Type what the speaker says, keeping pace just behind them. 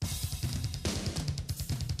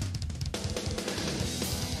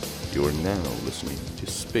You're now listening to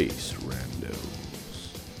Space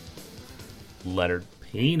Randos. Leonard,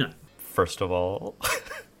 Peanut. first of all,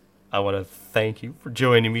 I want to thank you for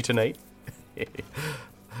joining me tonight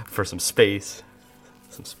for some space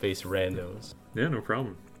randos. Yeah, no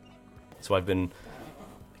problem. So I've been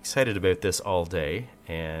excited about this all day,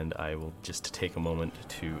 and I will just take a moment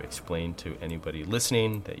to explain to anybody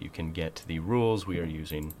listening that you can get the rules we are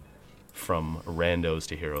using from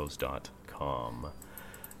randostoheroes.com.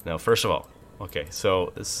 Now, first of all, okay,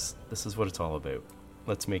 so this is what it's all about.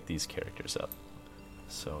 Let's make these characters up.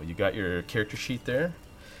 So you got your character sheet there?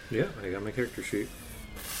 Yeah, I got my character sheet.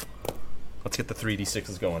 Let's get the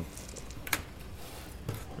 3d6s going.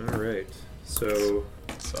 All right. So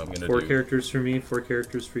I'm gonna four do. characters for me, 4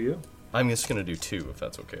 characters for you. I'm just gonna do 2 if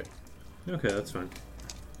that's okay. Okay, that's fine.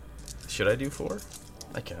 Should I do 4?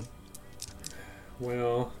 I can.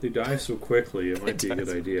 Well, they die so quickly, it might be a good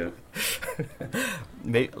idea.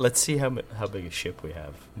 Let's see how big a ship we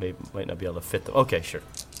have. Might not be able to fit them. Okay, sure.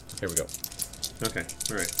 Here we go. Okay,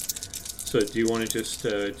 all right. So do you want to just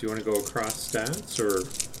do you want to go across stats or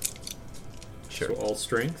Sure. so all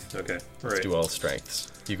strength? Okay, all right. Do all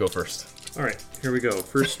strengths. You go first. All right, here we go.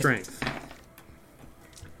 First strength.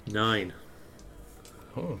 9.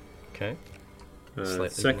 Oh, okay. Slightly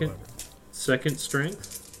Second lower. second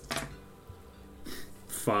strength.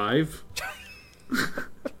 5.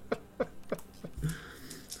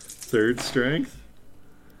 Third strength.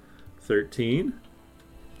 13.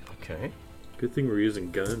 Okay. Good thing we're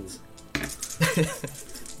using guns.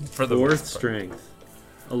 For the Fourth most part. strength.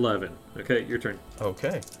 11. Okay, your turn.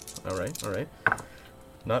 Okay. All right.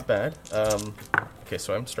 Not bad. Okay,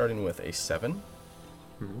 so I'm starting with a 7.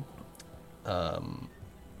 Mhm.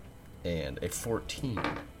 And a 14.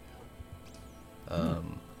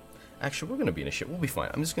 Actually, we're going to be in a ship. We'll be fine.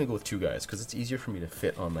 I'm just going to go with 2 guys because it's easier for me to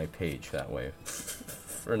fit on my page that way.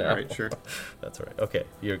 For now. All right, sure. That's all right. Okay,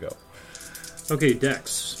 here you go. Okay,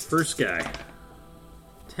 Dex. First guy.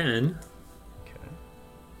 10. Okay.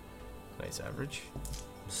 Nice average.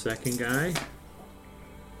 Second guy.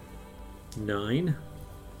 9.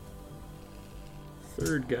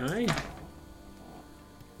 Third guy.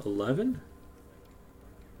 11.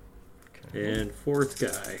 Okay. And fourth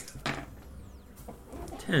guy.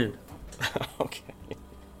 10. Okay.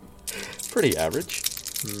 Pretty average.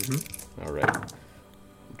 Mm-hmm. All right. I'm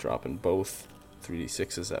dropping both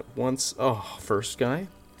 3d6s at once. Oh, first guy.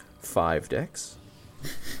 5 Dex.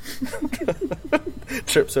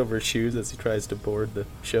 Trips over his shoes as he tries to board the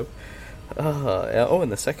ship.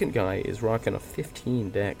 And the second guy is rocking a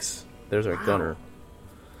 15 Dex. There's our gunner.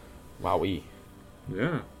 Wowee.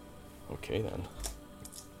 Yeah. Okay, then.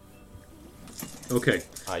 Okay.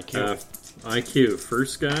 IQ. IQ.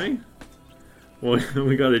 First guy. Well,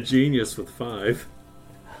 we got a genius with 5.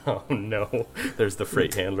 Oh, no. There's the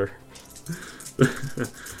freight handler.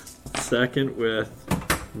 Second with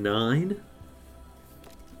 9.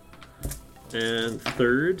 And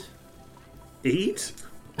third, 8.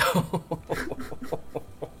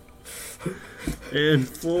 And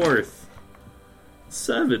fourth,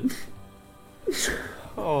 7.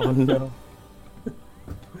 Oh, no.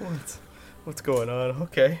 What's going on?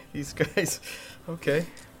 Okay, these guys. Okay.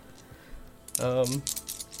 All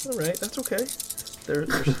right, that's okay.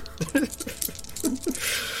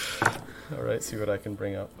 All right, see what I can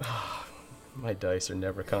bring up. My dice are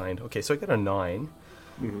never kind. Okay, so I got a 9,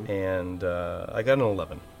 and I got an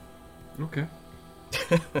 11. Okay.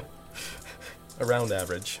 Around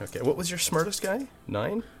average. Okay, what was your smartest guy?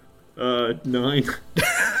 9? 9. And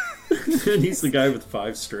he's the guy with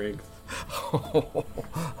 5 strength.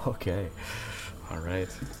 Okay. All right.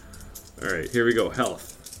 Alright, here we go.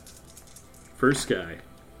 Health. First guy.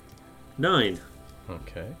 9.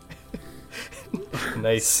 Okay.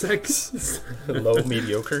 Nice. 6. Low,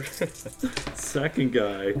 mediocre. Second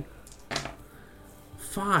guy.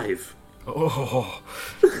 5. Oh,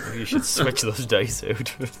 maybe you should switch those dice out.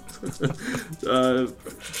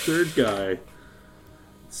 Third guy.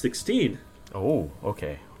 16. Oh,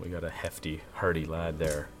 okay. We got a hefty, hardy lad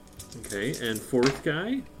there. Okay, and fourth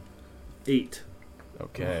guy. 8.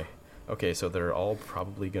 Okay. Okay, so they're all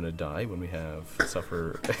probably going to die when we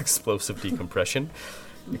suffer explosive decompression,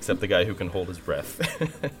 except the guy who can hold his breath.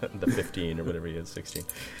 The 15 or whatever he is, 16.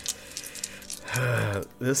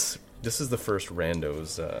 This is the first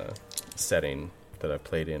randos setting that I've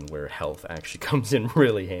played in where health actually comes in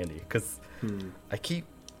really handy, because I keep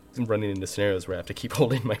running into scenarios where I have to keep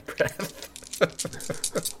holding my breath.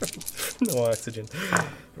 No oxygen.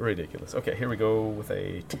 Ridiculous. Okay, here we go with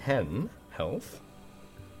a 10 health.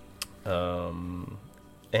 And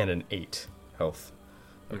an 8 health.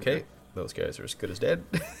 Okay, those guys are as good as dead.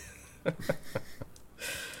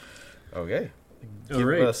 Okay. All Give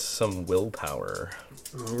right. us some willpower.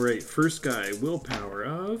 All right. First guy, willpower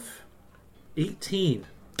of 18.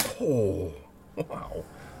 Oh, wow.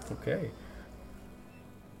 Okay.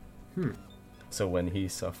 So when he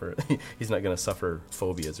he's not going to suffer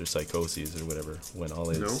phobias or psychoses or whatever when all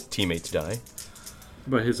his No. teammates die.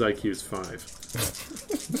 But his IQ is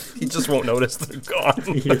 5. He just won't notice they're gone.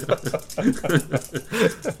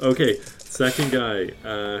 Okay. Second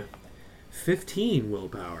guy, 15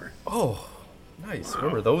 willpower. Oh, nice.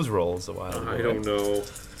 What were those rolls a while ago? I don't know.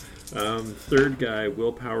 Third guy,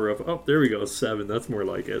 willpower of, oh, there we go, 7. That's more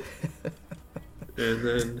like it. And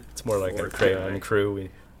then It's more like a fourth Crayon guy. Crew we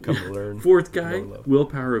come to learn. Fourth guy, More love.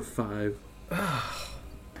 willpower of 5.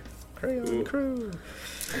 Crayon Ooh. Crew.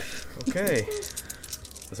 Okay.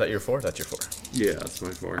 Is that your 4? That's your 4. Yeah, that's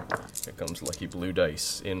my 4. Here comes Lucky Blue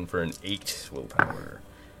Dice in for an 8 willpower.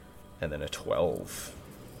 And then a 12.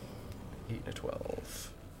 8 and a 12.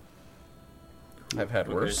 I've had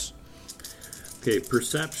Okay. worse. Okay,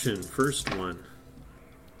 perception, first one.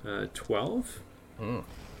 12.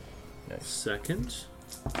 Nice. Second,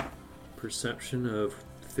 perception of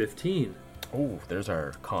 15. Oh, there's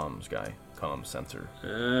our comms guy. Comms sensor.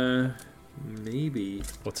 Maybe.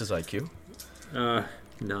 What's his IQ?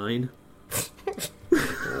 9.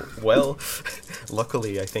 Well,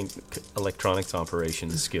 luckily, I think electronics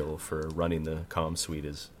operations skill for running the comm suite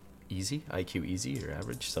is easy. IQ easy or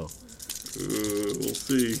average, so. We'll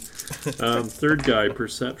see. Third guy,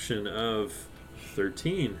 perception of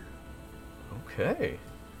 13. Okay.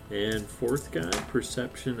 And fourth guy,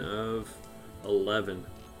 perception of 11.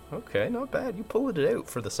 Okay, not bad. You pulled it out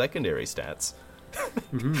for the secondary stats.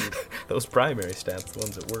 Those primary stats, the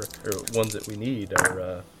ones that work, or ones that we need,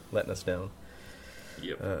 are letting us down.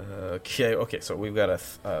 Yep. Okay, so we've got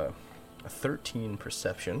a 13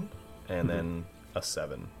 perception, and then a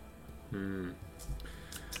 7.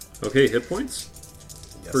 Okay, hit points.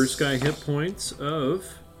 Yes. First guy, hit points of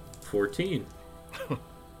 14.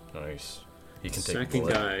 Nice. He can take Second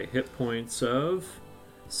bullet. guy, hit points of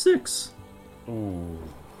 6. Ooh.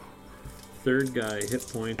 Third guy, hit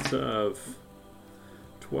points of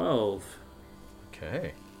 12.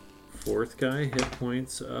 Okay. Fourth guy, hit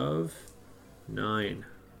points of 9.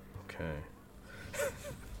 Okay.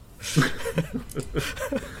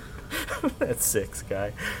 That's 6,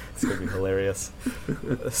 guy. It's gonna be hilarious.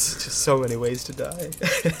 There's just so many ways to die.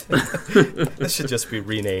 This should just be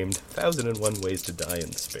renamed 1001 Ways to Die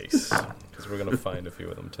in Space. Because we're gonna find a few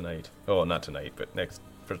of them tonight. Oh, not tonight, but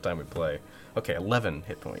first time we play. Okay, 11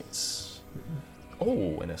 hit points.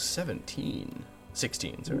 Oh, and a 16,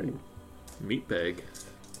 sorry. Ooh, meat bag.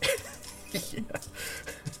 Yeah.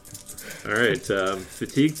 All right,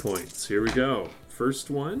 fatigue points. Here we go.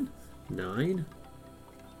 First one, 9.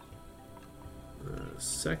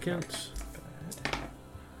 Second,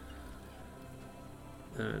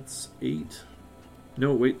 that's 8.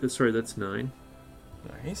 No, wait, that's 9.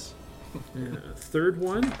 Nice. Third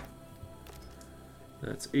one,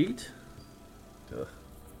 that's 8. Ugh.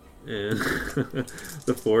 And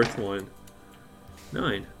the fourth one,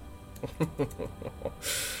 9.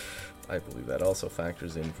 I believe that also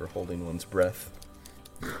factors in for holding one's breath.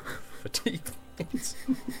 Fatigue points.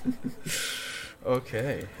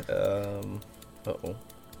 Okay. Uh-oh.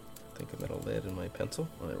 I think I'm at a lead in my pencil.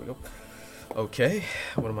 Oh, there we go. Okay.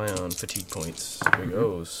 What am I on? Fatigue points. Here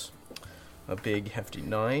goes. A big hefty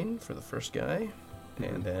 9 for the first guy.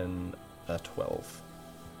 And then a 12.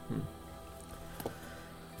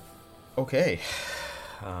 Okay.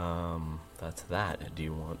 That's that. Do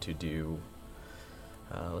you want to do...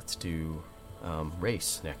 let's do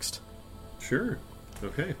race next. Sure.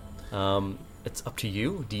 Okay. It's up to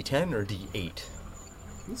you. D10 or D8?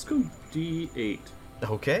 Let's go D8.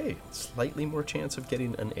 Okay. Slightly more chance of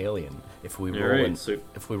getting an alien. If we All roll right,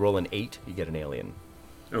 if we roll an 8, you get an alien.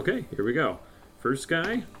 Okay, here we go. First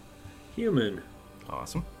guy, human.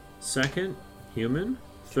 Awesome. Second, human.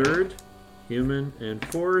 Third, human. And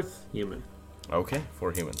fourth, human. Okay,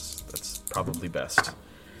 4 humans. That's probably best.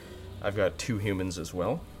 I've got 2 humans as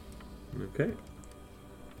well. Okay.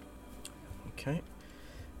 Okay.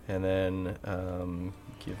 And then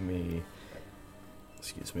give me,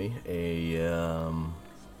 excuse me, a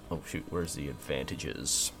oh shoot, where's the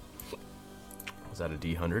advantages? Was that a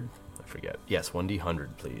D100? I forget. Yes,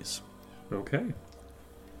 1D100, please. Okay.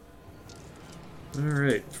 All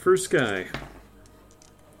right. First guy,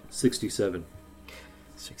 67.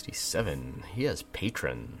 67. He has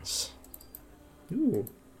patrons. Ooh.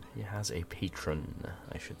 He has a patron,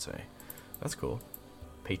 I should say. That's cool.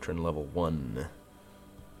 Patron level 1.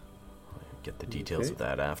 I'll get the details Okay. of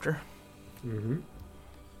that after.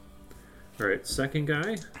 All right. Second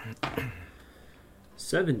guy,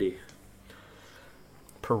 70.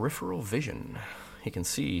 peripheral vision. He can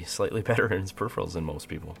see slightly better in his peripherals than most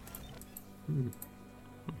people.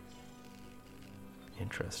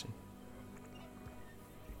 Interesting.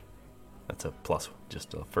 That's a plus,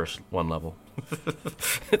 just a first one level.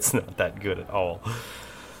 It's not that good at all.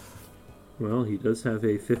 Well, he does have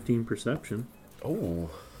a 15 perception. Oh,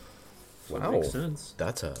 So wow! That makes sense.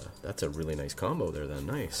 That's a really nice combo there. Then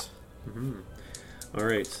nice. All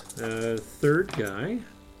right, third guy,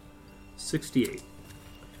 68.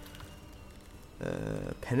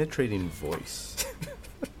 Penetrating voice.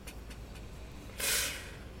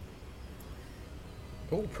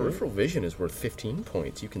 Oh, peripheral vision is worth 15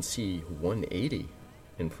 points. You can see 180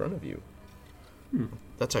 in front of you.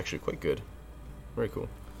 That's actually quite good. Very cool.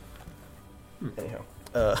 Anyhow,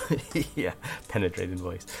 yeah, penetrating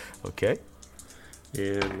voice. Okay.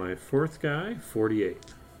 And my fourth guy, 48.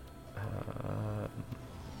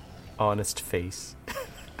 Honest face.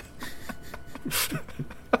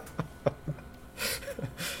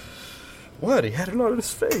 What? He had it on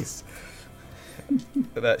his face.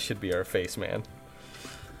 That should be our face, man.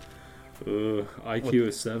 IQ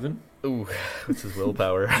is 7. Ooh, what's his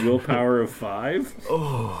willpower? Willpower of 5.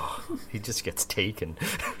 Oh, he just gets taken.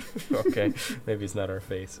 Okay, maybe it's not our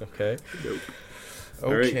face. Okay. Nope. Okay.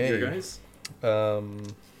 All right, your guys. Let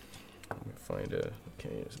me find a.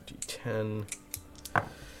 Okay, there's a D10.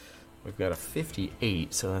 We've got a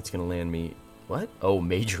 58, so that's gonna land me. What? Oh,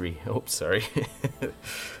 majory. Oh, sorry.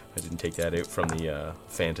 I didn't take that out from the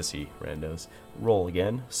fantasy randos. Roll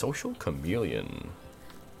again. Social chameleon.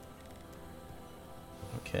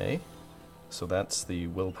 Okay, so that's the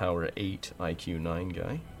willpower 8, IQ 9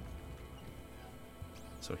 guy.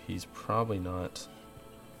 So he's probably not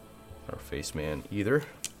our face man either.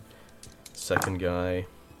 Second guy,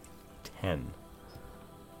 10.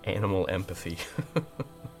 Animal empathy.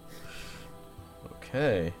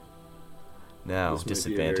 Okay. Now, This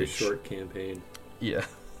disadvantage. might be a very short campaign. Yeah,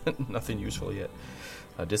 nothing useful yet.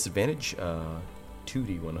 Disadvantage,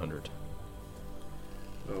 2d100.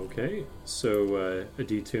 Okay, so a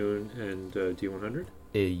D-tune and a D100?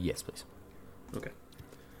 Yes, please. Okay.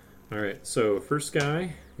 Alright, so first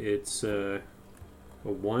guy, it's a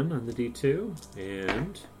 1 on the D2,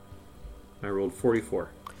 and I rolled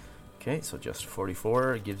 44. Okay, so just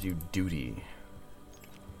 44 gives you duty.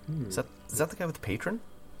 Is that the guy with the patron?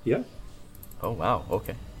 Yeah. Oh, wow,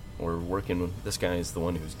 okay. We're working with... This guy is the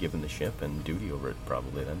one who's given the ship and duty over it,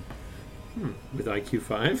 probably, then. With IQ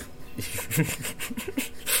 5?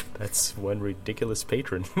 That's one ridiculous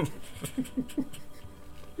patron.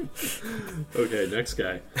 Okay, next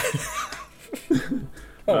guy.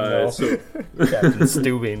 No. So Captain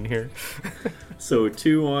Stubing here. So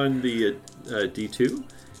 2 on the D2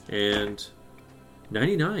 and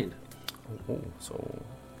 99. Oh, so...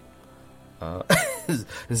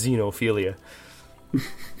 xenophilia.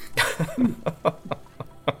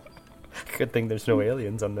 Good thing there's no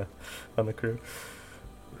aliens on the crew.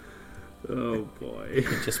 Oh boy.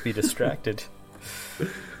 You'd just be distracted.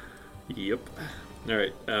 Yep. All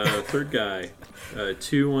right. Third guy,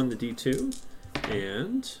 2 on the D2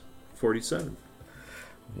 and 47.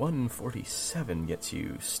 147 gets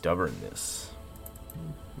you stubbornness.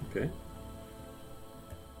 Okay.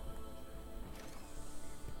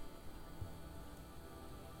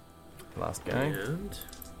 Last guy. And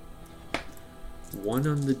 1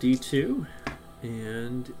 on the D2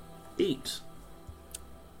 and 8.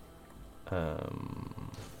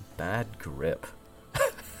 Bad grip.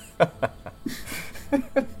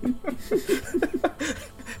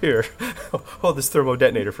 Here, hold this thermo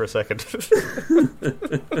detonator for a second. It's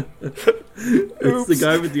the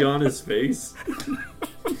guy with the honest face.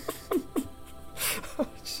 Oh,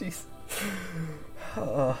 jeez.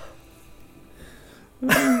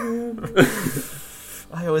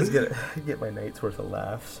 I always get my night's worth of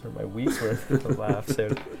laughs, or my week's worth of laughs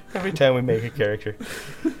out every time we make a character.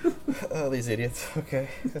 Oh, these idiots. Okay,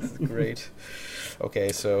 this is great.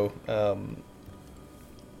 Okay, so,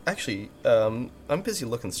 actually, I'm busy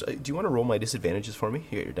looking. Do you want to roll my disadvantages for me?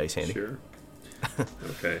 You got your dice handy? Sure.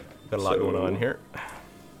 Okay. Got a lot going on here.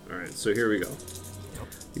 Alright, so here we go.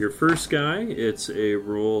 Your first guy, it's a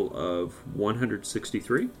roll of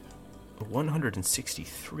 163.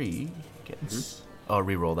 163 gets... I'll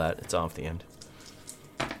re-roll that. It's off the end.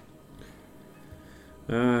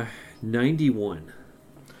 91.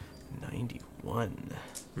 91.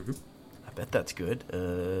 I bet that's good.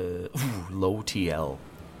 Low TL.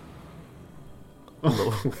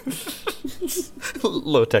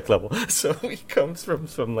 Low tech level. So he comes from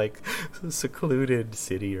some like secluded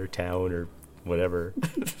city or town or whatever,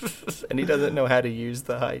 and he doesn't know how to use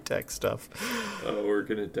the high tech stuff. Oh, we're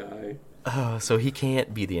gonna die. So he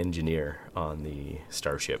can't be the engineer on the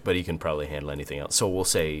starship, but he can probably handle anything else. So we'll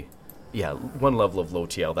say, yeah, one level of low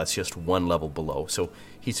TL, that's just one level below. So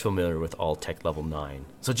he's familiar with all tech level 9.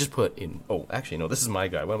 So just put in, oh, actually, no, this is my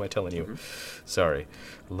guy. What am I telling you? Sorry.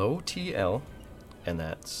 Low TL,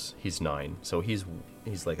 and he's 9. So he's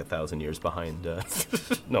like 1,000 years behind,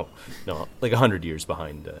 no, like 100 years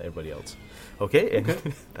behind everybody else. Okay, and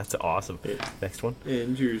that's awesome. Next one.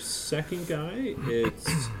 And your second guy, it's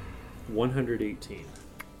 118.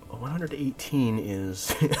 118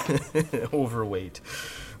 is overweight.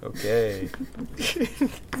 Okay.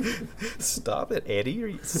 Stop it, Eddie.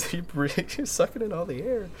 You're sucking in all the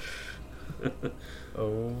air.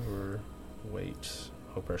 Overweight.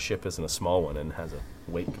 Hope our ship isn't a small one and has a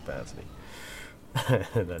weight capacity.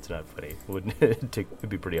 That's not funny. It'd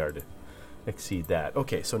be pretty hard to exceed that.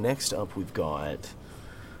 Okay, so next up we've got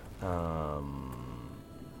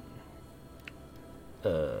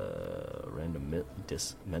random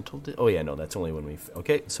mental. Oh yeah, no, that's only when we've.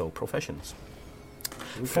 Okay, so professions.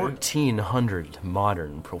 Okay. 1,400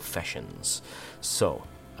 modern professions. So,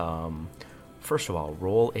 first of all,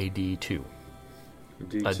 roll a D2.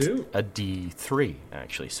 D2? A D3,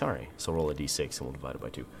 actually. Sorry. So roll a D6 and we'll divide it by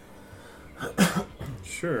 2.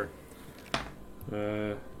 Sure.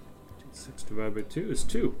 6 divided by 2 is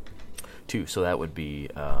 2. 2, so that would be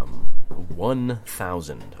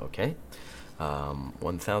 1,000, okay?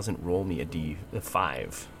 1,000, roll me a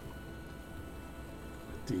D5.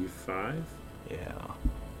 D5? Yeah.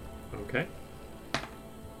 Okay.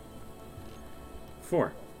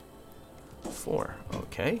 4. 4,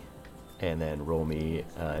 okay. And then roll me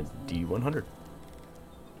D100.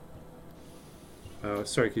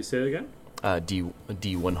 Sorry, can you say that again?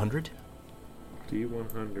 D100.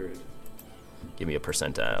 D100. Give me a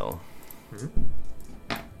percentile.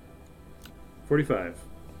 45.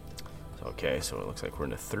 Okay, so it looks like we're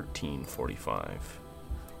in a 1345.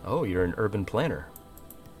 Oh, you're an urban planner.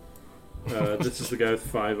 This is the guy with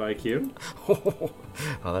 5 IQ. Oh,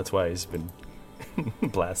 that's why he's been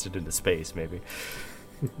blasted into space, maybe.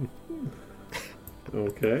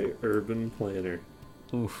 Okay, urban planner.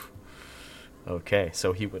 Oof. Okay,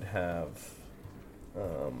 so he would have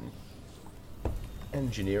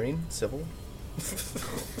engineering, civil.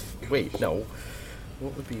 Wait, no.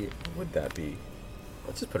 What would that be?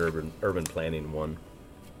 Let's just put urban planning 1.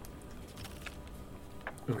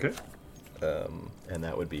 Okay. And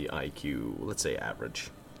that would be IQ, let's say average.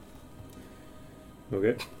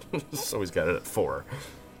 Okay. So he's got it at 4.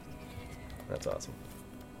 That's awesome.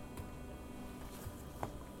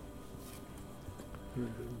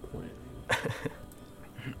 Urban planning.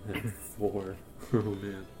 4. Oh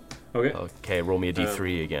man. Okay. Okay, roll me a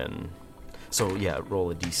D3 again. So yeah, roll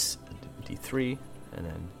a D3 and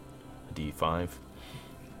then a D5.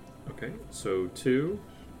 Okay, so 2.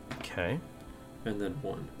 Okay. And then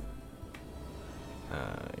 1.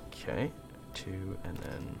 Okay, 2 and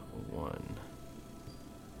then 1.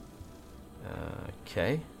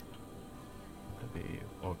 Okay. That'd be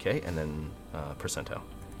okay, and then percentile.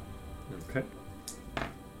 Okay.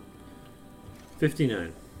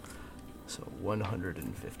 59. So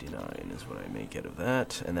 159 is what I make out of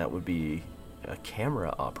that, and that would be a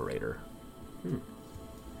camera operator.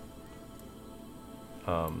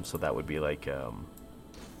 So that would be like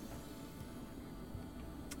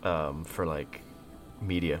for like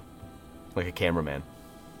media, like a cameraman.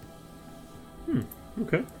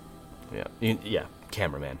 Okay. Yeah,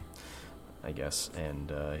 cameraman, I guess,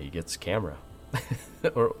 and he gets camera,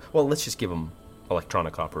 or well, let's just give him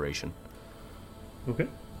electronic operation. Okay.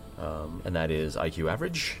 And that is IQ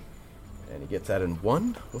average, and he gets that in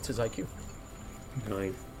 1. What's his IQ?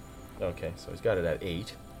 9. Okay, so he's got it at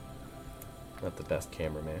 8. Not the best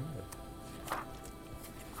cameraman, but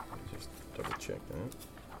just double check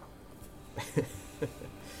that.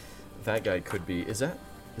 That guy could be. Is that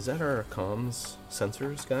our comms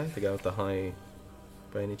sensors guy? The guy with the high,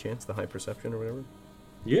 by any chance, the high perception or whatever?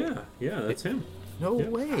 Yeah, that's him. No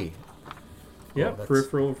way. Yeah, Oh,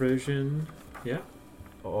 peripheral vision. Yeah.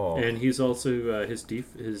 Oh. And he's also his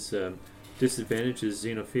disadvantage is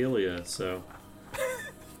xenophilia. So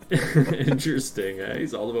interesting.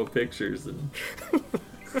 He's all about pictures and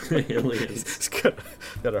aliens. He's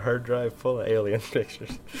got a hard drive full of alien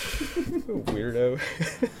pictures. Weirdo.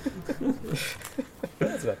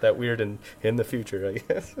 It's not that weird in the future, I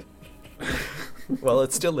guess. Well,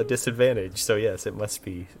 it's still a disadvantage, so yes, it must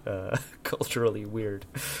be culturally weird,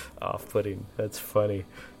 off-putting. That's funny.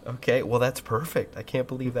 Okay, well, that's perfect. I can't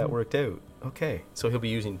believe that worked out. Okay, so he'll be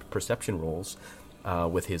using perception rolls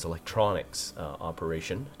with his electronics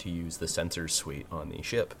operation to use the sensors suite on the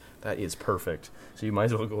ship. That is perfect. So you might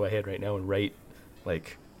as well go ahead right now and write,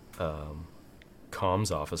 like,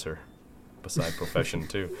 comms officer beside profession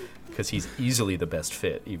too, because he's easily the best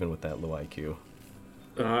fit, even with that low IQ.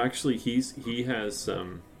 Actually, he has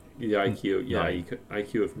the IQ. Yeah, Nine.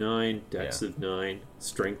 IQ of 9, Dex Yeah. of 9,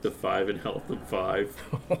 Strength of 5, and Health of 5.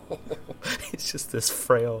 He's just this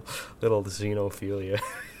frail little xenophiliac.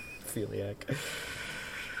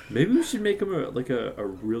 Maybe we should make him a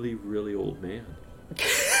really, really old man.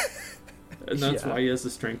 And that's Yeah. why he has a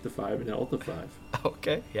Strength of 5 and Health of 5.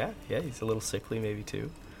 Okay, yeah, he's a little sickly maybe too.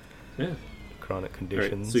 Yeah. Chronic All right,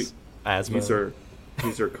 conditions, so asthma.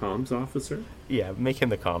 he's our comms officer. Yeah, make him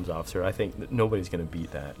the comms officer. I think that nobody's going to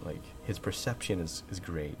beat that. Like, his perception is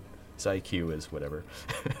great. His IQ is whatever.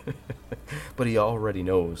 But he already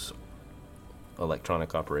knows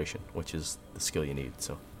electronic operation, which is the skill you need.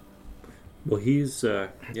 So, Well, he's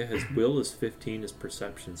his will is 15, his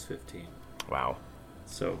perception's 15. wow.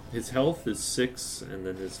 So his health is 6, and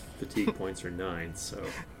then his fatigue points are 9. So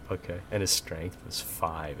Okay. And his strength is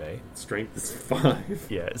 5, eh? strength is 5.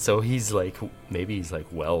 Yeah, so he's like, maybe he's like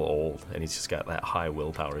well old, and he's just got that high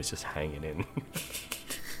willpower. He's just hanging in.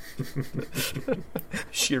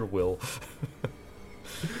 Sheer will.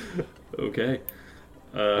 Okay.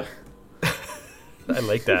 I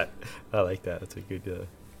like that. That's a good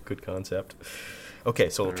concept. Okay,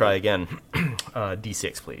 so we'll try again.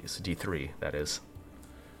 D6, please. D3, that is.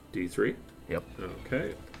 D3. Yep.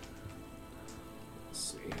 Okay. Let's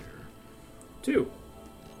see here. 2.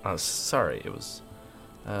 Sorry, it was.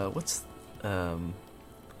 What's. I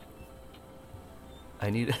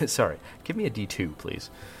need. Sorry. Give me a D2, please.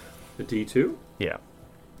 A D2. Yeah.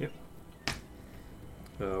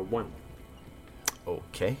 1.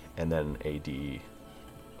 Okay, and then a D4.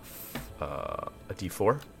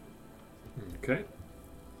 Okay.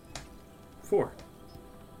 4.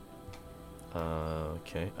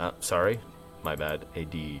 Okay. Sorry, my bad. A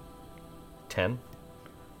D10.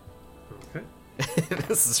 Okay.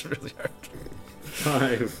 This is really hard.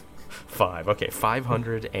 5. 5. Okay,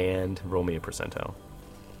 500 and roll me a percentile.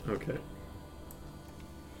 Okay.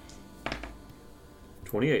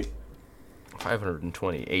 28.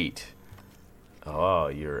 528. Oh,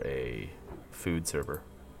 you're a food server.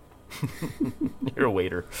 You're a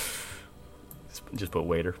waiter. Just put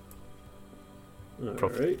waiter. All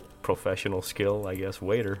Prof- right. Professional skill, I guess.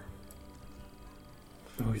 Waiter.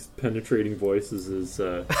 Oh, his penetrating voice is his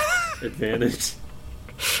advantage.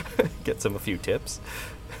 Gets him a few tips.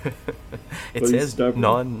 It But he's says stubborn.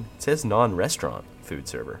 non-restaurant food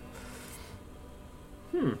server.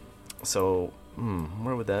 Hmm. So,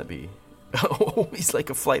 where would that be? Oh, he's like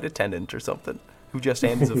a flight attendant or something who just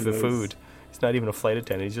hands the Nice. food. He's not even a flight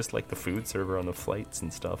attendant. He's just like the food server on the flights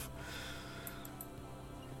and stuff.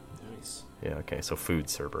 Nice. Yeah, okay, so food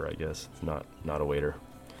server, I guess. Not a waiter.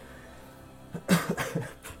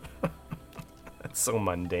 That's so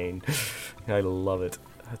mundane. I love it.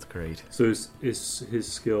 That's great. So is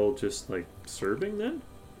his skill just like serving then?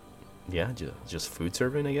 Yeah, just food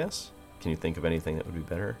serving, I guess. Can you think of anything that would be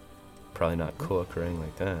better? Probably not cook or anything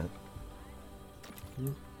like that.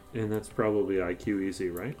 And that's probably IQ easy,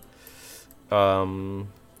 right? I'll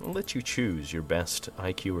let you choose your best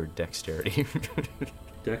IQ or dexterity.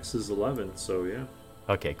 Dex is 11, so yeah.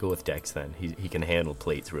 Okay, go with dex then. He can handle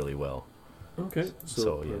plates really well. Okay, So,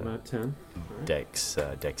 so yeah. I'm at 10. Dex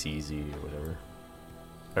easy or whatever.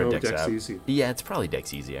 Dex Ab. easy. Yeah, it's probably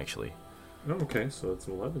dex easy actually. Oh, okay, so it's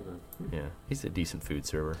 11 then. Yeah, he's a decent food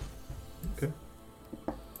server. Okay.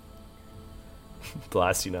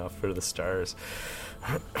 Blasting off for the stars.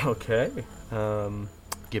 Okay.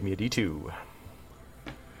 Give me a D2.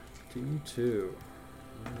 D2.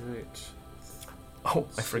 Alright. Oh, I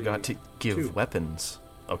Let's forgot see. to give 2. weapons.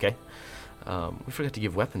 Okay. We forgot to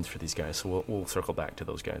give weapons for these guys, so we'll circle back to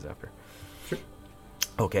those guys after. Sure.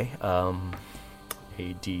 Okay. A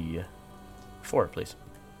D4, please.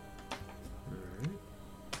 Alright.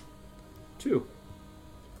 2.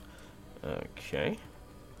 Okay.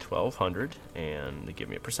 1200, and give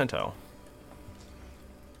me a percentile.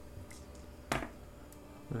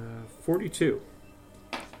 42.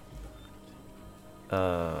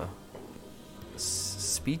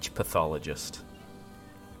 Speech pathologist.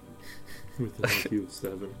 With an IQ of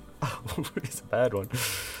 7. It's a bad one.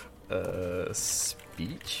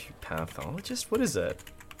 Speech pathologist? What is that?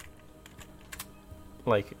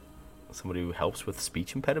 Like somebody who helps with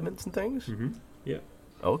speech impediments and things? Mm-hmm. Yeah.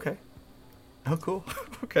 Okay. Oh, cool.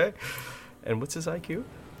 Okay. And what's his IQ?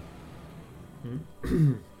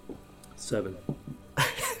 7.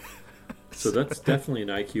 So that's definitely an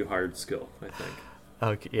IQ hard skill, I think.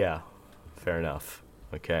 Okay, yeah. Fair enough.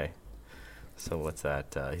 Okay. So what's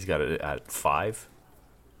that? He's got it at 5?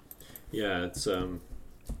 Yeah, it's IQ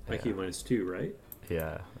Yeah. minus 2, right?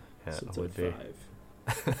 Yeah. Yeah, So it it's would a be. 5.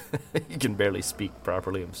 He can barely speak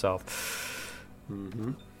properly himself.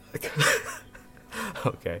 Mm-hmm.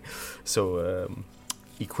 Okay, so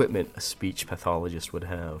equipment a speech pathologist would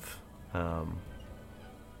have.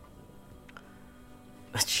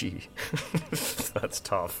 Gee, that's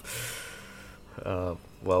tough. Well,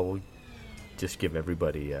 we'll just give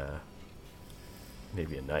everybody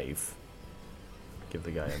maybe a knife. Give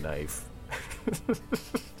the guy a knife.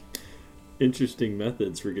 Interesting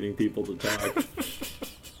methods for getting people to talk.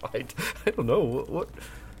 I don't know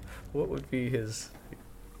what would be his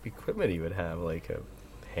equipment he would have, like a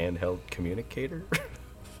handheld communicator.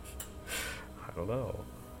 I don't know.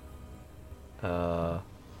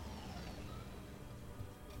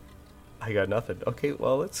 I got nothing. Okay,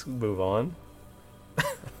 well, let's move on.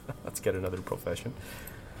 Let's get another profession.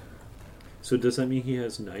 So does that mean he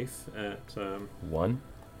has knife at 1.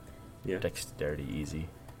 yeah. Dexterity easy.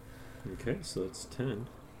 Okay, so that's 10.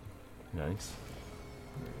 Nice.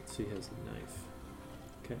 Alright, so he has a knife.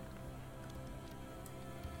 Okay.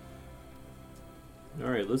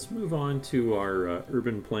 Alright, let's move on to our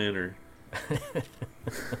urban planner.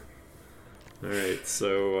 Alright,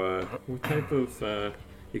 so what type of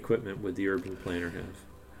equipment would the urban planner have?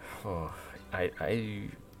 Oh, I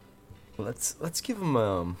let's give him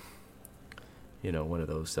one of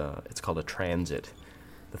those. It's called a transit.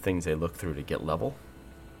 The things they look through to get level.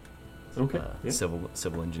 Okay. Yeah.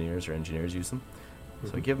 Civil engineers or engineers use them.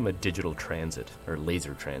 So I Mhm. give him a digital transit or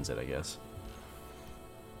laser transit, I guess.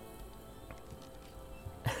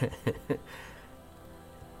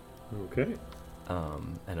 Okay.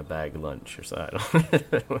 And a bag lunch or something.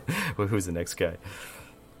 Well, who's the next guy?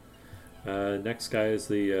 Next guy is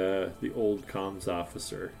the old comms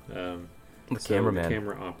officer. The So cameraman. The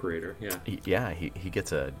camera operator. Yeah. He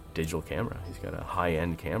gets a digital camera. He's got a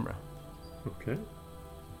high-end camera. Okay.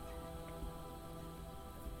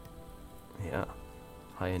 Yeah,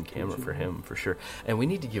 high-end camera for Digital. him for sure. And we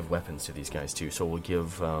need to give weapons to these guys too. So we'll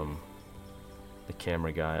give the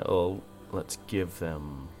camera guy. Oh, let's give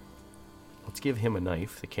him a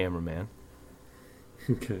knife. The cameraman.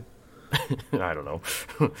 Okay. I don't know.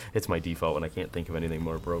 It's my default when I can't think of anything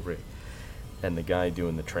more appropriate. And the guy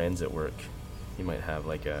doing the transit work, he might have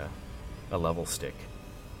like a level stick.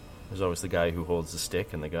 There's always the guy who holds the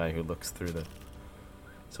stick and the guy who looks through the.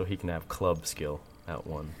 So he can have club skill at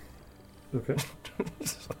 1. Okay.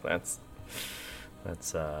 So that's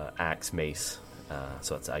axe mace.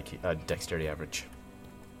 So that's IQ, dexterity average.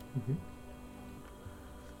 Mm-hmm.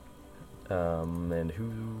 And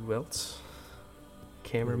who else?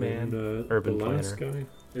 Cameraman, And, urban the last planner, guy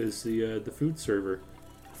is the food server.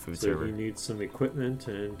 food So server. he needs some equipment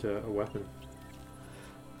and a weapon.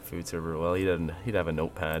 Food server. Well, he'd have a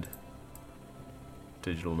notepad,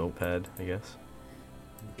 digital notepad, I guess,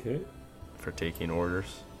 Okay. for taking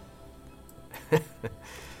orders.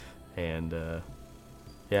 And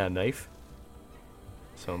yeah, knife.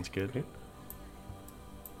 Sounds good. Okay.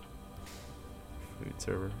 Food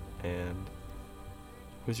server. And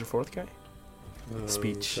who's your 4th guy?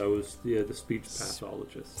 Speech. That was the speech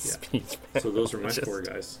pathologist. Yeah. Speech. So those are my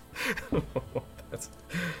pathologist. 4 guys.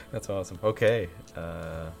 That's awesome. Okay,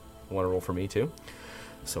 want to roll for me too?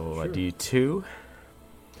 So Sure. D2.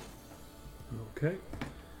 Okay.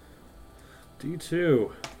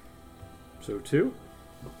 D2. So 2.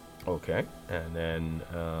 Okay, and then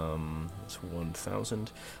it's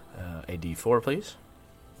 1,000. A D4, please.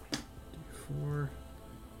 D4.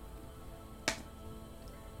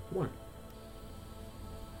 1.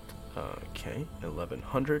 Okay,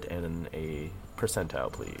 1,100, and a percentile,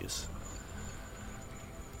 please.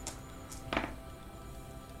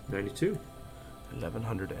 92.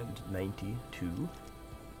 1,192.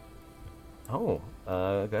 Oh,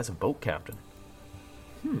 guy's a boat captain.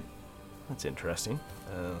 That's interesting.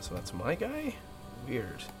 So that's my guy?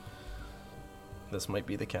 Weird. This might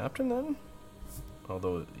be the captain then?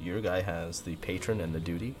 Although your guy has the patron and the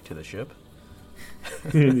duty to the ship.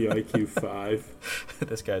 And the IQ 5.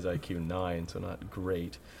 This guy's IQ 9, so not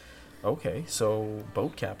great. Okay, so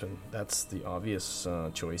boat captain. That's the obvious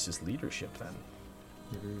choice is leadership then.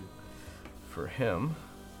 Mm-hmm. For him.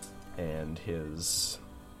 And his...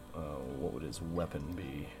 what would his weapon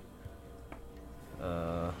be?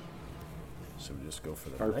 So we just go for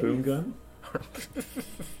the Harpoon knife. gun?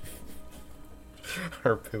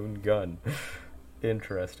 Harpoon gun.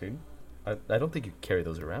 Interesting. I don't think you carry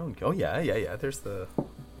those around. Oh yeah. There's the.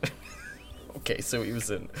 Okay, so he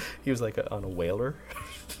was like on a whaler,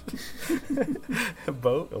 a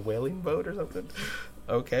whaling boat or something.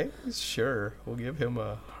 Okay, sure. We'll give him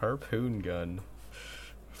a harpoon gun.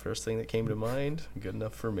 First thing that came to mind. Good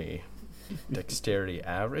enough for me. Dexterity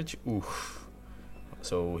average. Oof.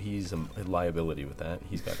 So he's a liability with that.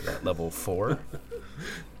 He's got that level 4.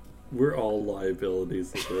 We're all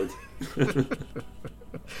liabilities of it.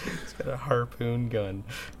 He's got a harpoon gun.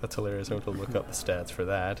 That's hilarious. I have to look up the stats for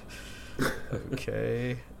that.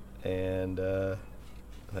 Okay. And that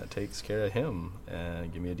takes care of him.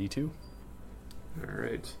 Give me a D2. All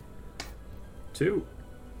right. 2.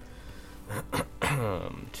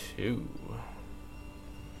 2.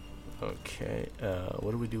 Okay.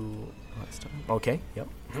 What did we do last time? Okay. Yep.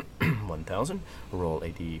 1,000. Roll a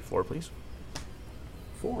D4, please.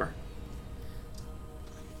 4.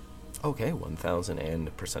 Okay. 1,000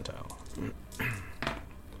 and percentile.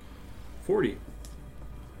 40.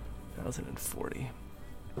 1,040.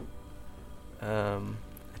 A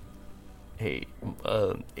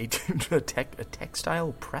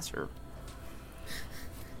textile presser.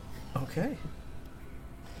 Okay.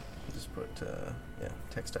 Just put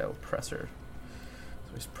textile presser.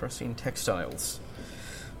 So he's pressing textiles.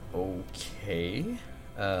 Okay.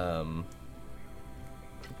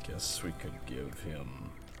 Guess we could give him.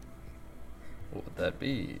 What would that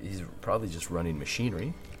be? He's probably just running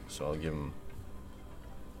machinery, so I'll give him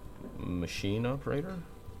machine operator.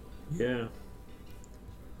 Yeah.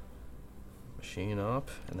 Machine op,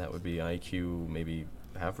 and that would be IQ maybe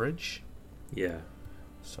average. Yeah.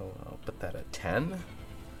 So I'll put that at 10.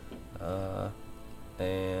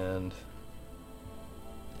 And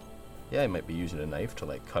yeah, I might be using a knife to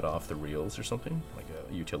like cut off the reels or something, like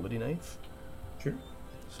a utility knife. Sure.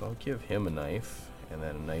 So I'll give him a knife, and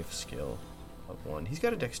then a knife skill of 1. He's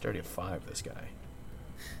got a dexterity of 5, this guy.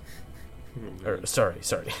 Or sorry.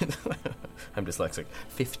 I'm dyslexic.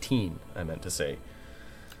 15, I meant to say.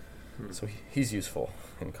 So he's useful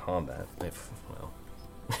in combat, if, well,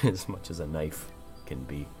 as much as a knife can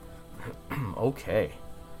be. Okay.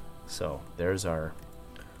 So there's our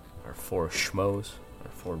 4 schmoes,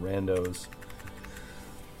 our 4 randos.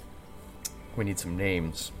 We need some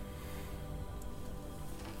names.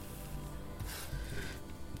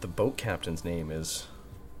 The boat captain's name is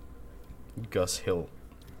Gus Hill.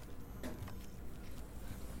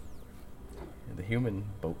 The human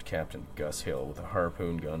boat captain, Gus Hill, with a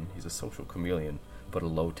harpoon gun. He's a social chameleon, but a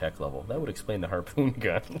low tech level. That would explain the harpoon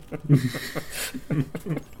gun.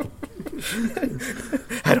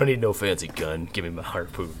 I don't need no fancy gun. Give me my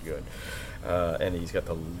harpoon gun. And he's got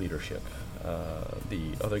the leadership.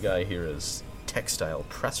 The other guy here is Textile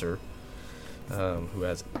Presser, who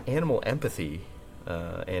has animal empathy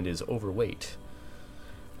and is overweight.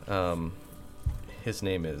 His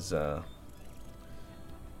name is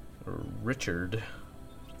Richard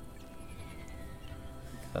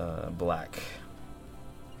Black.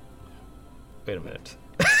 Wait a minute.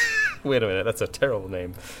 Wait a minute, that's a terrible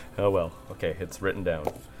name. Oh well, okay, it's written down.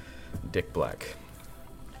 Dick Black.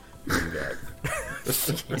 You got.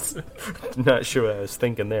 Not sure what I was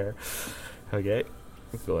thinking there. Okay,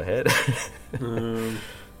 go ahead.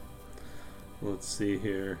 Let's see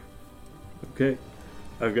here. Okay,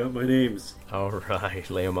 I've got my names. All right,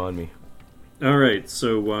 lay them on me. All right,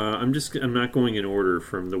 so I'm not going in order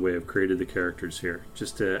from the way I've created the characters here,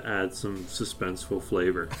 just to add some suspenseful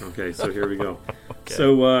flavor. Okay, so here we go. Okay.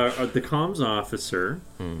 So the comms officer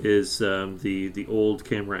is the old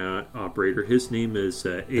camera operator. His name is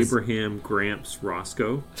Abraham Gramps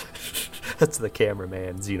Roscoe. That's the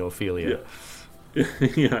cameraman, Xenophilia.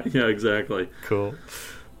 Yeah. yeah, exactly. Cool.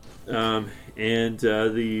 And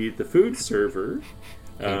the food server,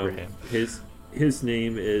 Abraham. His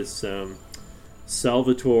name is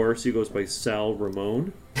Salvatore, so he goes by Sal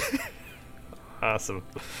Ramon. Awesome.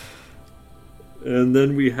 And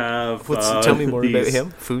then we have... tell me more about him.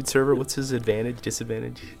 Food server, what's his advantage,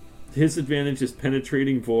 disadvantage? His advantage is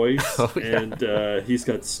penetrating voice, Oh, yeah. and he's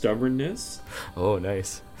got stubbornness. Oh,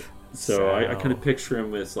 nice. So I kind of picture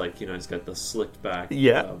him as like, he's got the slicked back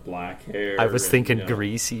black hair. I was thinking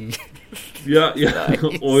greasy. Yeah. Nice.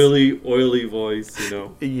 oily voice,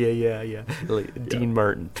 Yeah. Like Dean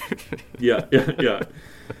Martin. Yeah.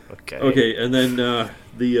 Okay, and then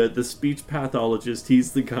the speech pathologist,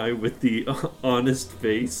 he's the guy with the honest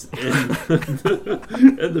face and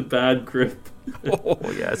the bad grip. Oh,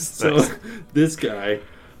 yes. So Nice.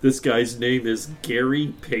 this guy's name is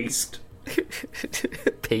Gary Paste.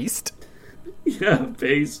 Paste? Yeah,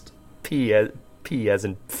 Paste. P as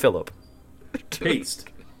in Philip. Paste.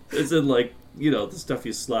 As in, like, the stuff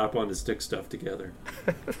you slap on to stick stuff together.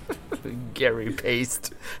 Gary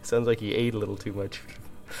Paste. Sounds like he ate a little too much.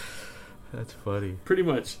 That's funny. Pretty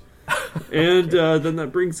much. And then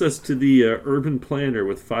that brings us to the urban planner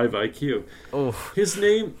with 5 IQ. Oh. His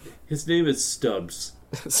name is Stubbs.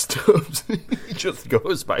 Stubbs. He just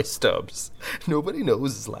goes by Stubbs. Nobody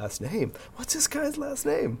knows his last name. What's this guy's last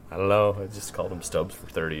name? I don't know. I just called him Stubbs for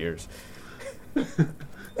 30 years.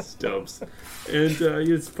 Stubbs. And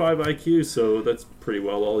it's 5 IQ, so that's pretty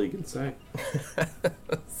well all you can say.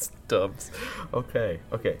 Stubbs. Okay.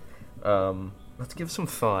 Let's give some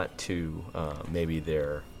thought to maybe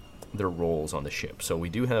their roles on the ship. So we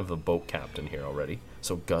do have a boat captain here already.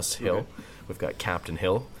 So Gus Hill. Okay. We've got Captain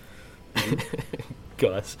Hill.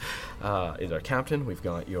 Gus is our captain. We've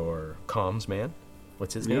got your comms man.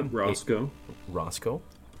 What's his name? Roscoe. Roscoe?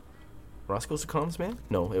 Roscoe's the comms man?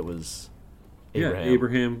 No, it was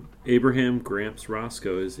Abraham. Yeah, Abraham Gramps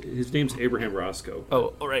Roscoe. His name's Abraham Roscoe.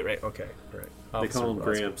 Oh, right. Okay. Right. They call him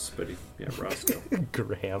Roscoe. Gramps, but Roscoe.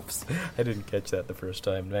 Gramps. I didn't catch that the first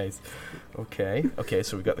time. Nice. Okay,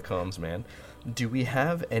 so we got the comms man. Do we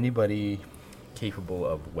have anybody capable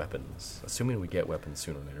of weapons? Assuming we get weapons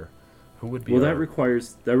sooner or later. Who would be Well, that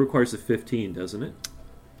requires a 15, doesn't it?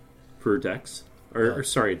 For Dex? Or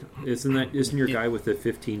sorry, isn't your guy with the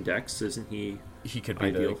 15 Dex, isn't he could be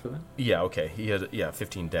ideal for that? Yeah, okay. He had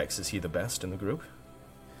 15 Dex. Is he the best in the group?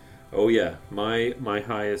 Oh yeah, my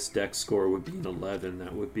highest Dex score would be an 11.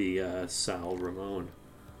 That would be Sal Ramon.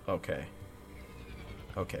 Okay.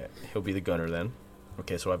 He'll be the gunner then.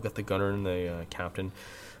 Okay, so I've got the gunner and the captain.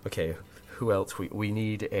 Okay, who else? We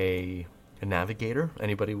need a navigator.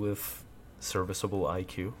 Anybody with serviceable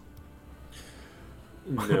IQ?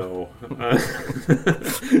 No. No.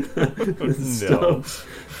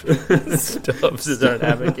 Stubbs is our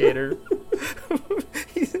navigator.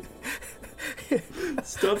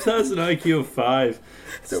 Stubbs has an IQ of 5.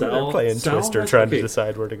 So we're playing Twister, trying to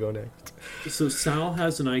decide where to go next. So Sal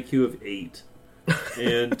has an IQ of 8.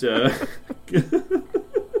 And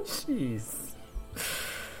Jeez.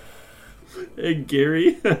 And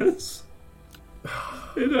Gary has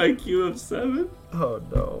an IQ of 7. Oh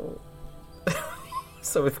no.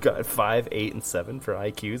 So we've got 5, 8, and 7 for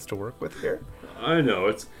IQs to work with here. I know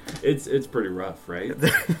it's pretty rough, right?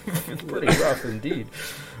 It's pretty rough indeed.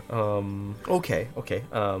 Okay.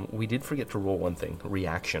 We did forget to roll one thing: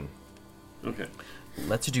 reaction. Okay.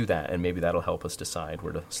 Let's do that, and maybe that'll help us decide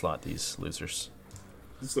where to slot these losers.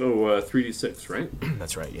 So 3d6, right?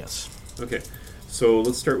 That's right. Yes. Okay. So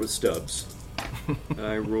let's start with Stubbs.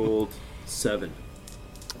 I rolled 7.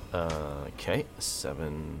 Okay,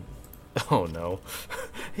 7. Oh no,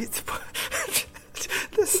 this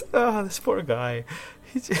poor guy.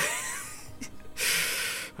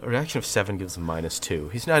 A reaction of 7 gives him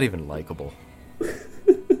 -2. He's not even likable. There's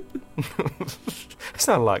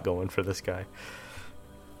not a lot going for this guy.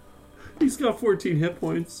 He's got 14 hit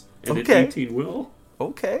points and Okay. an 18 will.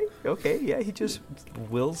 Okay, yeah, he just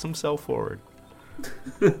wills himself forward.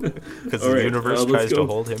 Because the right, universe let's tries to go.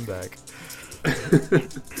 hold him back.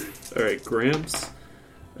 All right, Gramps.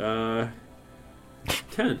 10.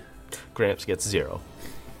 Gramps gets 0.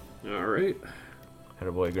 All right.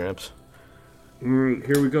 Attaboy, Gramps.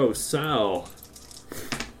 Here we go. Sal.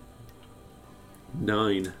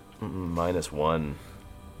 9. -1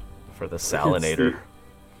 for the salinator.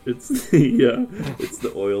 It's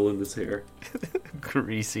the oil in his hair.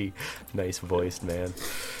 Greasy, nice voiced man.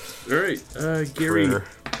 All right, Gary. Critter.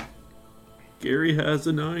 Gary has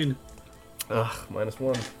a 9. Ugh,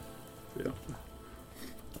 -1. Yeah.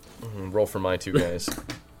 Roll for my two guys.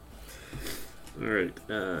 All right,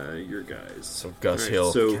 your guys. So Gus All right,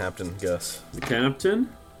 Hill, so Captain Gus. the captain,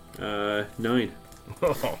 9.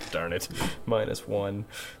 Oh, darn it. -1.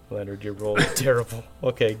 Leonard, your roll is terrible.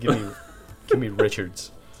 Okay, give me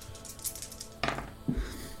Richards.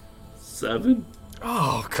 7.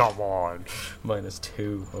 Oh, come on.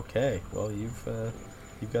 -2. Okay, well you've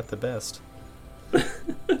got the best.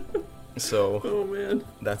 So Oh man.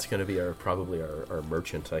 that's going to be probably our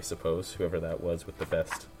merchant, I suppose, whoever that was with the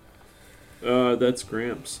best. That's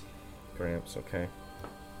Gramps. Gramps, okay.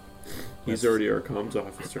 He's already our comms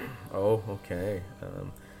officer. Oh, okay.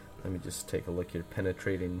 Let me just take a look at your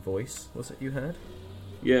penetrating voice. Was it you had?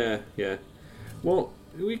 Yeah. Well,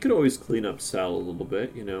 we could always clean up Sal a little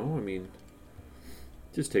bit, I mean,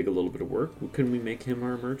 just take a little bit of work. Couldn't we make him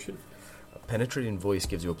our merchant? Penetrating voice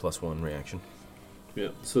gives you a +1 reaction.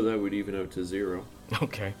 Yeah, so that would even out to 0.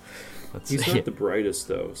 Okay. Let's He's see. not the brightest,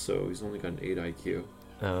 though, so he's only got an 8 IQ.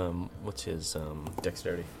 What's his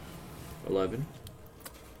dexterity? 11.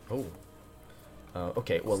 Oh.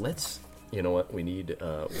 Okay, well let's... You know what? We need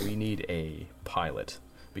a pilot,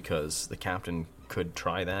 because the captain could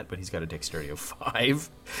try that, but he's got a dexterity of 5.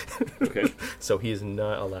 Okay. So he is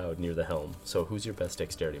not allowed near the helm. So who's your best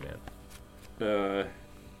dexterity man?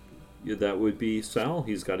 Yeah, that would be Sal.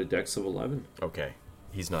 He's got a dex of 11. Okay.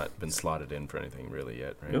 he's not been slotted in for anything really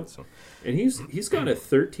yet, right? Nope. So And he's got a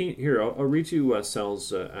 13. Here, I'll read you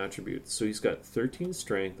Sal's attributes. So he's got 13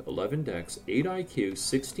 strength, 11 dex, 8 IQ,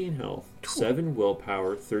 16 health, 7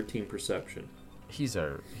 willpower, 13 perception. he's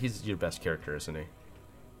your best character, isn't he?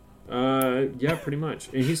 Yeah, pretty much.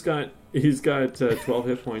 And he's got 12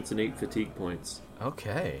 hit points and 8 fatigue points.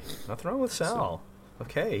 Okay, nothing wrong with Sal.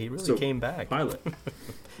 Okay, he really So, came back. Pilot.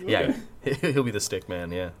 Yeah, he'll be the stick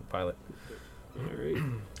man. Yeah, the pilot. All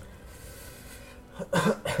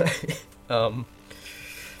right.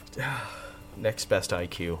 Next best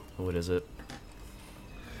IQ. What is it?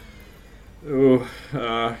 Oh,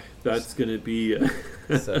 that's gonna be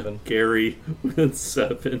 7. Gary with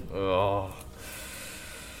 7. Oh,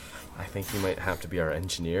 I think he might have to be our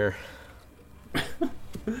engineer.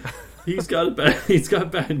 He's got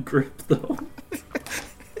bad grip though.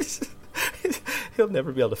 He'll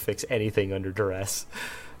never be able to fix anything under duress.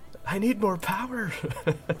 I need more power.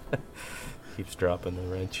 Keeps dropping the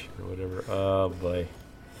wrench or whatever. Oh boy.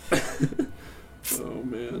 Oh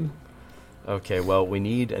man. Okay, well, we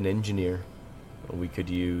need an engineer. We could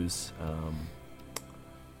use.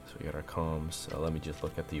 So we got our comms. Let me just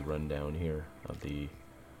look at the rundown here of the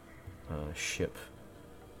ship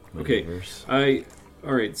Okay. maneuvers.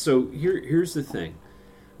 All right. So here's the thing.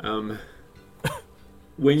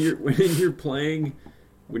 When you're playing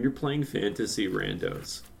fantasy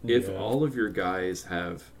randos, if Yeah. all of your guys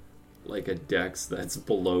have like a dex that's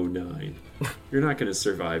below 9, you're not going to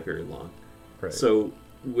survive very long. Right. So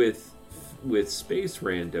with space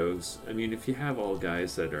randos, I mean, if you have all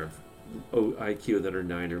guys that are IQ that are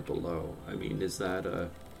 9 or below, I mean, is that a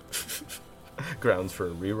Grounds for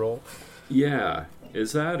a reroll. yeah?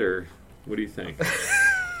 Is that, or what do you think?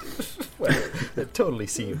 Well, it totally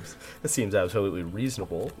seems. It seems absolutely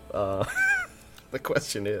reasonable. The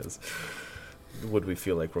question is, would we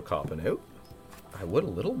feel like we're copping out? I would a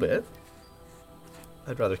little bit.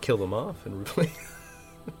 I'd rather kill them off and replace.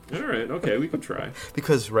 All right, okay, we can try.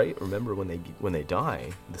 Because remember when they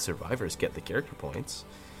die, the survivors get the character points,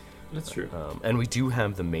 That's true. and we do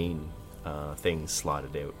have the main things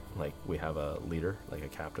slotted out. Like we have a leader, like a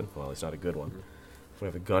captain. Well, he's not a good one. We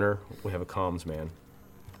have a gunner. We have a comms man.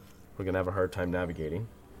 We're gonna have a hard time navigating.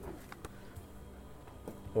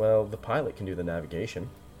 Well, the pilot can do the navigation,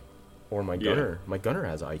 or my Yeah. gunner. My gunner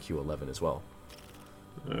has IQ 11 as well.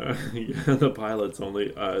 Yeah, the pilot's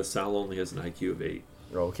only Sal only has an IQ of 8.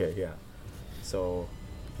 Okay, yeah. So,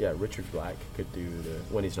 yeah, Richard Black could do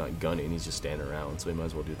when he's not gunning, he's just standing around, so he might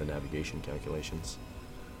as well do the navigation calculations.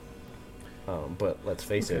 But let's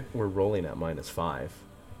face it, we're rolling at -5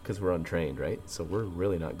 because we're untrained, right? So we're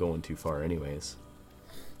really not going too far, anyways.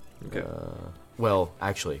 Okay. Well,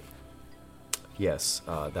 actually, yes,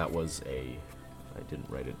 that was I didn't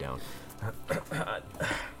write it down.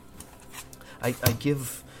 I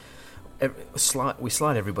give we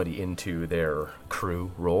slot everybody into their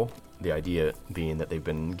crew role. The idea being that they've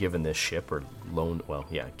been given this ship or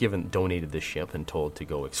donated this ship and told to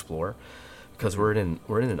go explore, because we're in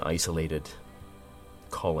an isolated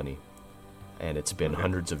colony, and it's been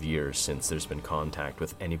hundreds of years since there's been contact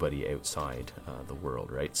with anybody outside the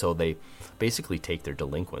world, right? So they basically take their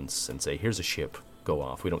delinquents and say, "Here's a ship, go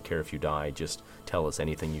off. We don't care if you die. Just tell us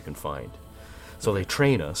anything you can find." So they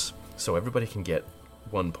train us, so everybody can get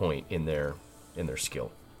 1 point in their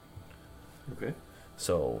skill. Okay.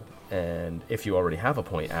 So, and if you already have a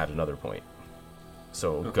point, add another point.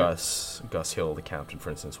 So Okay. Gus Hill, the captain, for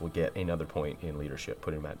instance, will get another point in leadership,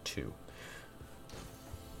 putting him at 2.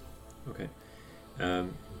 Okay.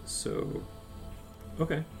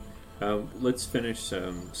 Okay. Let's finish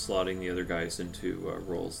slotting the other guys into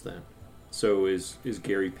roles then. So is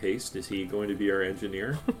Gary Paste, is he going to be our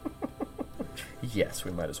engineer? Yes,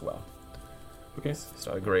 we might as well. Okay. It's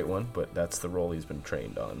not a great one, but that's the role he's been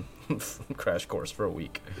trained on. Crash course for a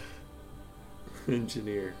week.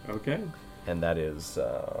 Engineer. Okay. And that is,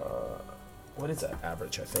 what is that,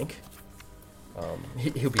 average, I think?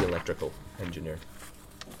 He'll be electrical engineer.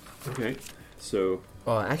 Okay. So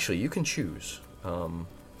Actually, you can choose,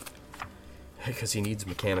 because he needs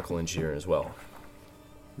mechanical engineer as well.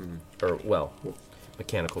 Or, well,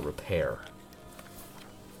 mechanical repair.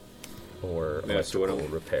 Or Yeah, so what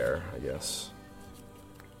electrical repair, I guess.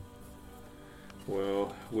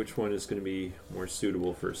 well, which one is going to be more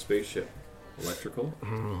suitable for a spaceship? Electrical?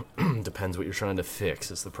 Depends what you're trying to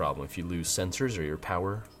fix is the problem. If you lose sensors or your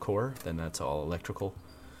power core, then that's all electrical.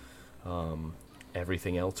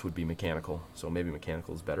 Everything else would be mechanical. So maybe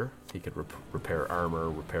mechanical is better. He could repair armor,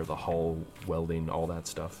 repair the hull, welding, all that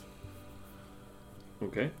stuff.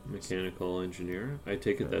 Okay. Mechanical engineer. I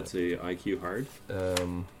take it that's a IQ hard.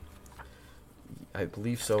 I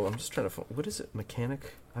believe so. I'm just trying to. What is it?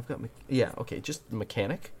 Mechanic. I've got. Yeah. Okay. Just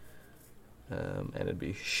mechanic. And it'd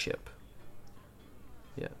be ship.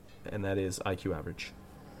 Yeah, and that is IQ average.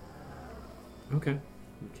 Okay.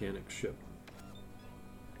 Mechanic ship.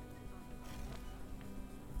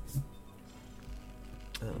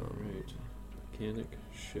 Alright. Mechanic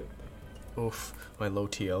ship. Oof, my low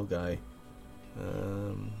TL guy.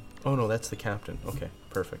 Oh no, that's the captain. Okay,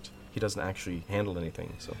 perfect. He doesn't actually handle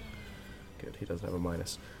anything, so good. He doesn't have a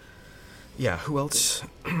minus. Yeah, who else?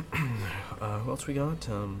 Who else we got?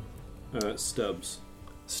 Stubbs.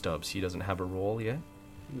 Stubbs. He doesn't have a role yet?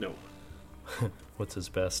 No. What's his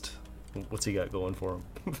best? What's he got going for him?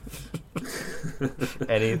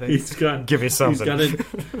 Anything? Give me something.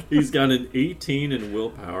 He's got an 18 in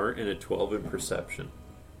willpower and a 12 in perception.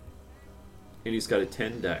 And he's got a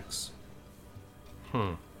 10 dex.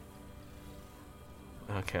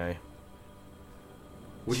 Okay.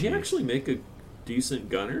 Would he actually make a decent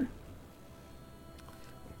gunner?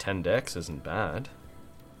 10 dex isn't bad.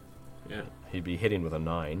 Yeah. He'd be hitting with a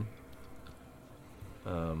 9.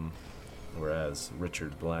 Whereas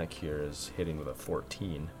Richard Black here is hitting with a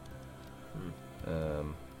 14.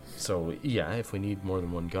 So, yeah, if we need more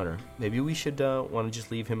than one gunner, maybe we should want to just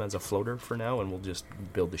leave him as a floater for now, and we'll just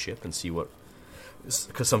build the ship and see what...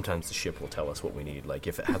 Because sometimes the ship will tell us what we need. Like,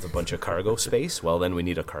 if it has a bunch of cargo space, well, then we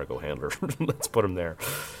need a cargo handler. Let's put him there.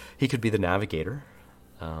 He could be the navigator.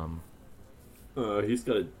 He's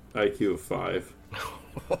got an IQ of 5.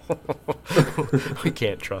 We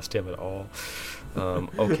can't trust him at all.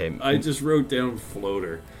 Okay. I just wrote down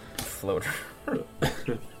floater. Floater.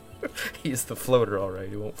 He's the floater, all right.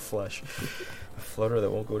 He won't flush. A floater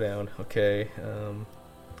that won't go down. Okay.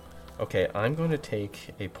 Okay, I'm going to take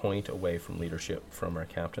a point away from leadership from our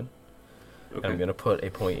captain. Okay. And I'm going to put a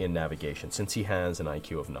point in navigation, since he has an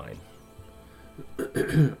IQ of 9.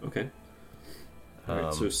 Okay. All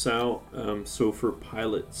right, so Sal, so for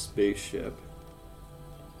pilot spaceship...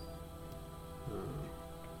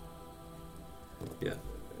 yeah,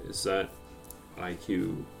 is that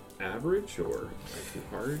IQ average or IQ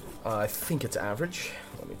hard? I think it's average.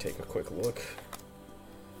 Let me take a quick look.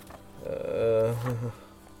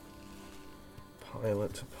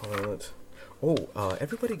 Pilot. Oh,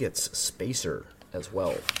 everybody gets spacer as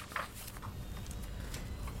well.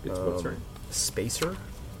 It's what, sorry? Spacer.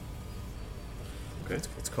 Okay.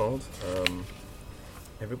 It's called.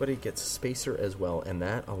 Everybody gets spacer as well, and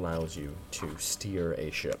that allows you to steer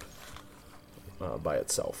a ship by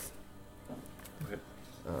itself. Okay.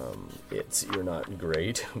 You're not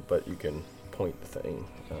great, but you can point the thing.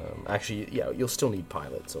 Actually, yeah, you'll still need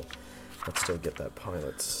pilot, so let's still get that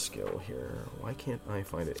pilot skill here. Why can't I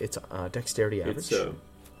find it? It's dexterity average.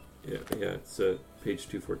 It's page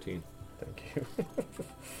 214. Thank you.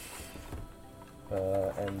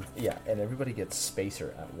 And everybody gets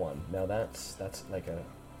spacer at 1. Now that's like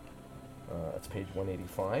it's page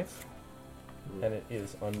 185, and it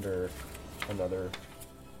is under another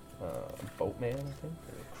boatman, I think,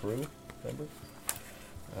 or crew member.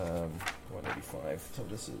 185. So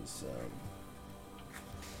this is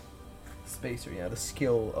spacer. Yeah, the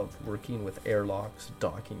skill of working with airlocks,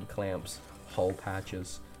 docking clamps, hull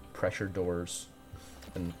patches, pressure doors,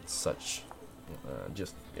 and such.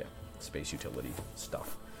 Space utility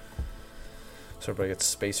stuff. So everybody gets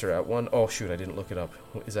spacer at 1. Oh shoot, I didn't look it up.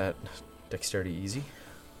 Is that dexterity easy?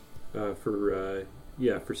 For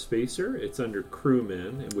spacer, it's under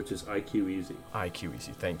crewman, which is IQ easy. IQ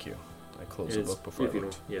easy. Thank you. I closed the book before I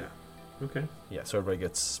looked. Yeah. Okay. Yeah, so everybody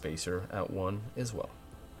gets spacer at 1 as well.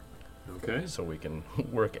 Okay. So we can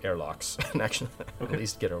work airlocks and actually at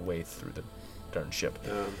least get our way through the darn ship.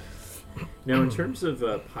 Now, in terms of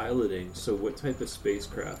piloting, so what type of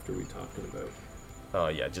spacecraft are we talking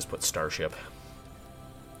about? Just put starship.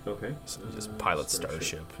 Okay. So just pilot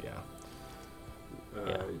starship, yeah.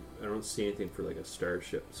 I don't see anything for like a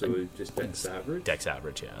starship, so it's just dex average? Dex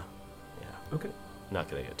average, yeah. Okay. Not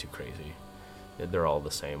going to get too crazy. They're all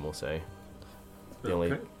the same, we'll say.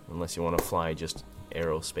 Only, unless you want to fly just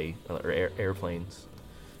aerospace, or airplanes.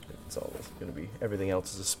 It's all going to be, everything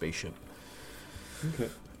else is a spaceship. Okay.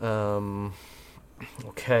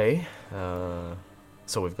 Okay.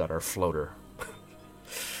 So we've got our floater.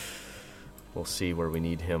 We'll see where we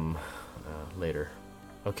need him later.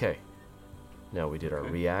 Okay. Now we did our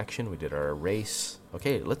reaction, we did our race.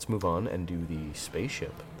 Okay, let's move on and do the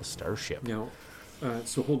spaceship, the starship. Now,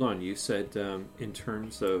 so hold on. You said in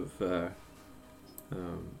terms of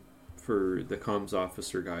for the comms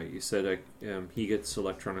officer guy, you said he gets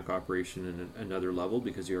electronic operation in another level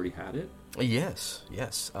because you already had it? Yes.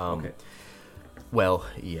 Okay. Well,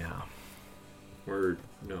 yeah. Or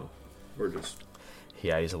no. Or just...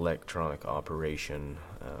 Yeah, he's electronic operation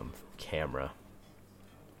camera.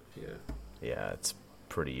 Yeah. Yeah, it's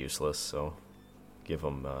pretty useless, so give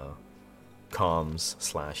him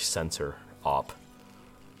comms/sensor op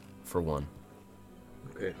for 1.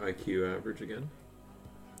 Okay, IQ average again?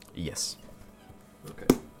 Yes. Okay.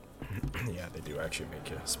 Yeah, they do actually make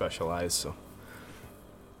you specialize, so.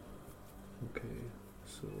 Okay,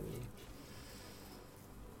 so...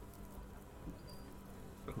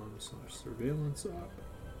 comm/surveillance op.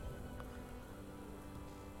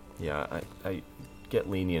 Yeah, I get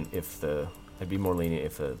lenient if I'd be more lenient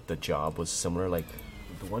if the job was similar. Like,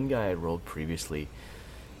 the one guy I rolled previously,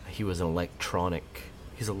 he was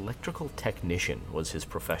his electrical technician was his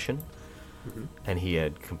profession, and he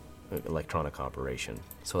had electronic operation.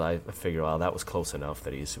 So I figured, well, that was close enough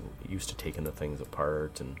that he's used to taking the things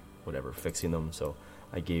apart and whatever, fixing them. So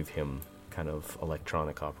I gave him kind of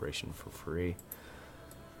electronic operation for free,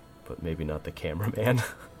 but maybe not the cameraman.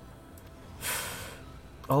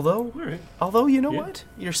 Although, you know what?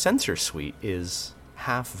 Your sensor suite is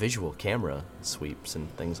half visual camera sweeps and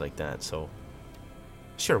things like that. So,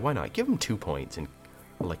 sure, why not? Give him 2 points in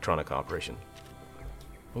electronic operation.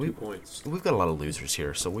 2 points. We've got a lot of losers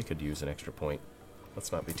here, so we could use an extra point.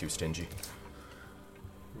 Let's not be too stingy.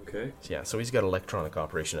 Okay. Yeah, so he's got electronic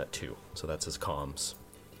operation at 2. So that's his comms.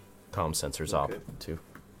 Comm sensors op 2.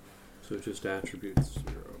 So just attributes 0.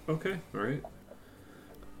 Okay, alright.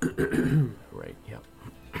 Right, yeah.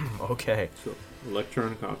 Okay. So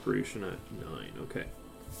electronic operation at 9. Okay.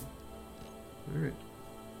 Alright.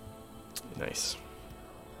 Nice.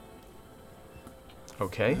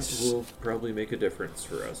 Okay. That will probably make a difference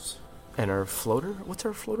for us. And our floater? What's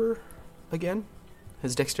our floater again?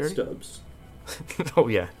 His dexterity? Stubbs. Oh,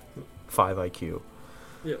 yeah. 5 IQ.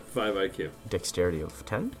 Yep, 5 IQ. Dexterity of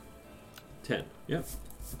 10? 10. Yep.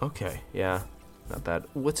 Okay, yeah. Not bad.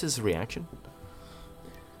 What's his reaction?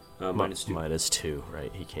 -2. -2,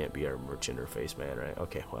 right? He can't be our merch interface man, right?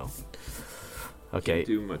 Okay, well. Okay. Can't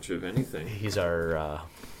do much of anything. He's our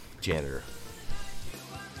janitor.